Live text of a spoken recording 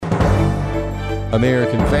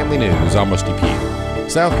American Family News, I'm Rusty Pugh.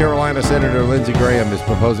 South Carolina Senator Lindsey Graham is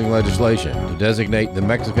proposing legislation to designate the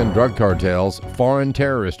Mexican drug cartels foreign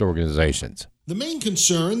terrorist organizations. The main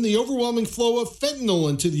concern, the overwhelming flow of fentanyl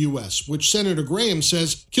into the U.S., which Senator Graham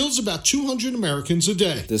says kills about 200 Americans a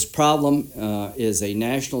day. This problem is a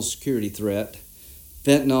national security threat.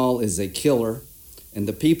 Fentanyl is a killer, and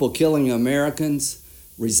the people killing Americans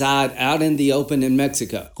reside out in the open in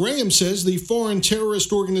Mexico. Graham says the foreign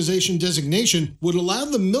terrorist organization designation would allow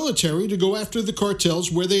the military to go after the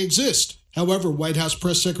cartels where they exist. However, White House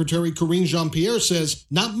Press Secretary Karine Jean-Pierre says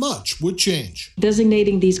not much would change.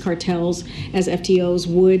 Designating these cartels as FTOs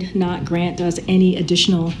would not grant us any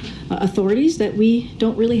additional authorities that we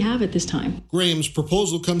don't really have at this time. Graham's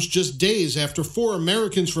proposal comes just days after 4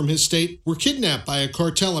 Americans from his state were kidnapped by a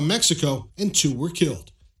cartel in Mexico and 2 were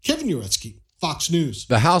killed. Kevin Uretsky, Fox News.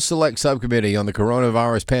 The House Select Subcommittee on the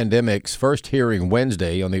Coronavirus Pandemic's first hearing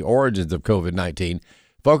Wednesday on the origins of COVID-19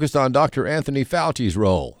 focused on Dr. Anthony Fauci's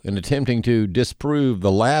role in attempting to disprove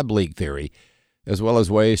the lab leak theory, as well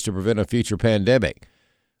as ways to prevent a future pandemic.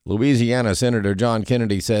 Louisiana Senator John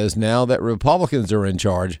Kennedy says now that Republicans are in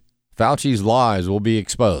charge, Fauci's lies will be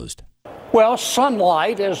exposed. Well,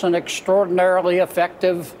 sunlight is an extraordinarily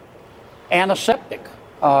effective antiseptic.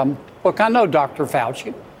 Look, I know Dr.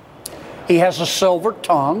 Fauci. He has a silver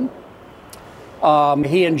tongue.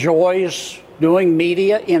 He enjoys doing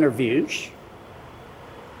media interviews.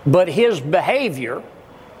 But his behavior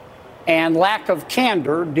and lack of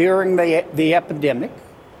candor during the epidemic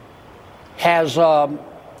has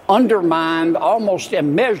undermined almost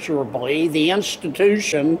immeasurably the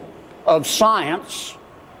institution of science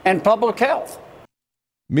and public health.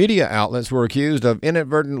 Media outlets were accused of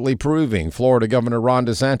inadvertently proving Florida Governor Ron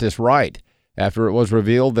DeSantis right after it was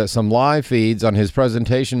revealed that some live feeds on his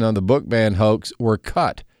presentation on the book ban hoax were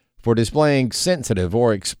cut for displaying sensitive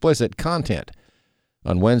or explicit content.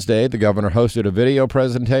 On Wednesday, the governor hosted a video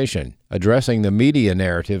presentation addressing the media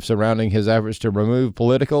narrative surrounding his efforts to remove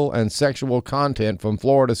political and sexual content from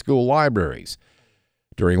Florida school libraries.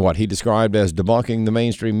 During what he described as debunking the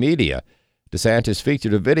mainstream media, DeSantis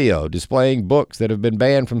featured a video displaying books that have been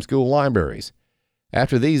banned from school libraries.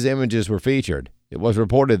 After these images were featured, it was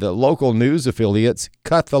reported that local news affiliates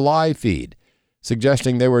cut the live feed,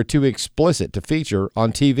 suggesting they were too explicit to feature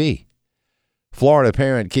on TV. Florida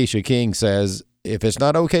parent Keisha King says, if it's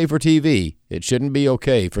not okay for TV, it shouldn't be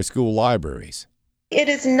okay for school libraries. It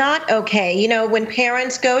is not okay. You know, when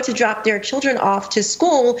parents go to drop their children off to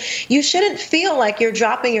school, you shouldn't feel like you're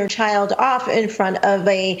dropping your child off in front of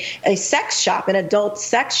a sex shop, an adult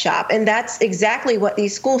sex shop. And that's exactly what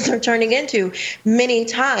these schools are turning into many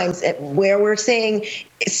times, where we're seeing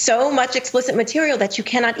so much explicit material that you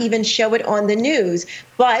cannot even show it on the news.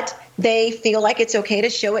 But they feel like it's okay to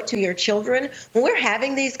show it to your children. When we're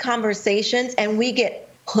having these conversations and we get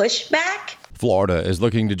pushback, Florida is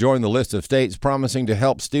looking to join the list of states promising to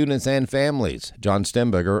help students and families. John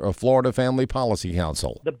Stemberger of Florida Family Policy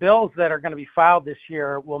Council. The bills that are going to be filed this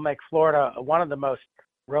year will make Florida one of the most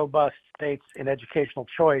robust states in educational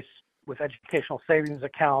choice, with educational savings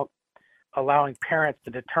account allowing parents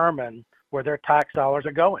to determine where their tax dollars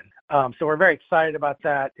are going. So we're very excited about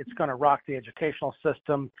that. It's going to rock the educational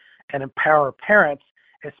system and empower parents,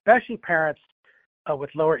 especially parents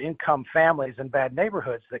with lower income families in bad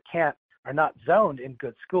neighborhoods that are not zoned in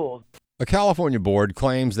good schools. A California board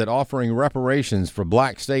claims that offering reparations for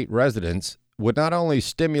black state residents would not only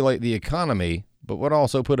stimulate the economy, but would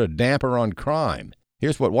also put a damper on crime.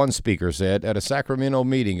 Here's what one speaker said at a Sacramento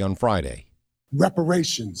meeting on Friday.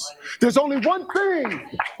 Reparations. There's only one thing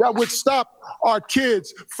that would stop our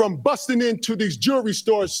kids from busting into these jewelry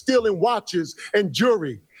stores, stealing watches and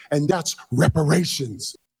jewelry, and that's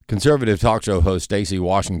reparations. Conservative talk show host Stacey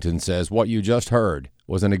Washington says what you just heard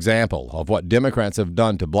was an example of what Democrats have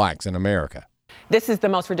done to blacks in America. This is the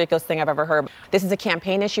most ridiculous thing I've ever heard. This is a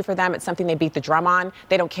campaign issue for them. It's something they beat the drum on.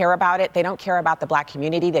 They don't care about it. They don't care about the black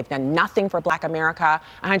community. They've done nothing for black America.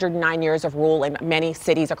 109 years of rule in many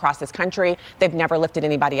cities across this country. They've never lifted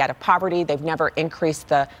anybody out of poverty. They've never increased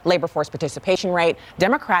the labor force participation rate.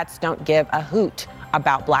 Democrats don't give a hoot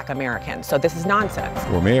about black Americans. So this is nonsense.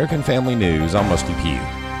 For American Family News, I'm Rusty Pugh.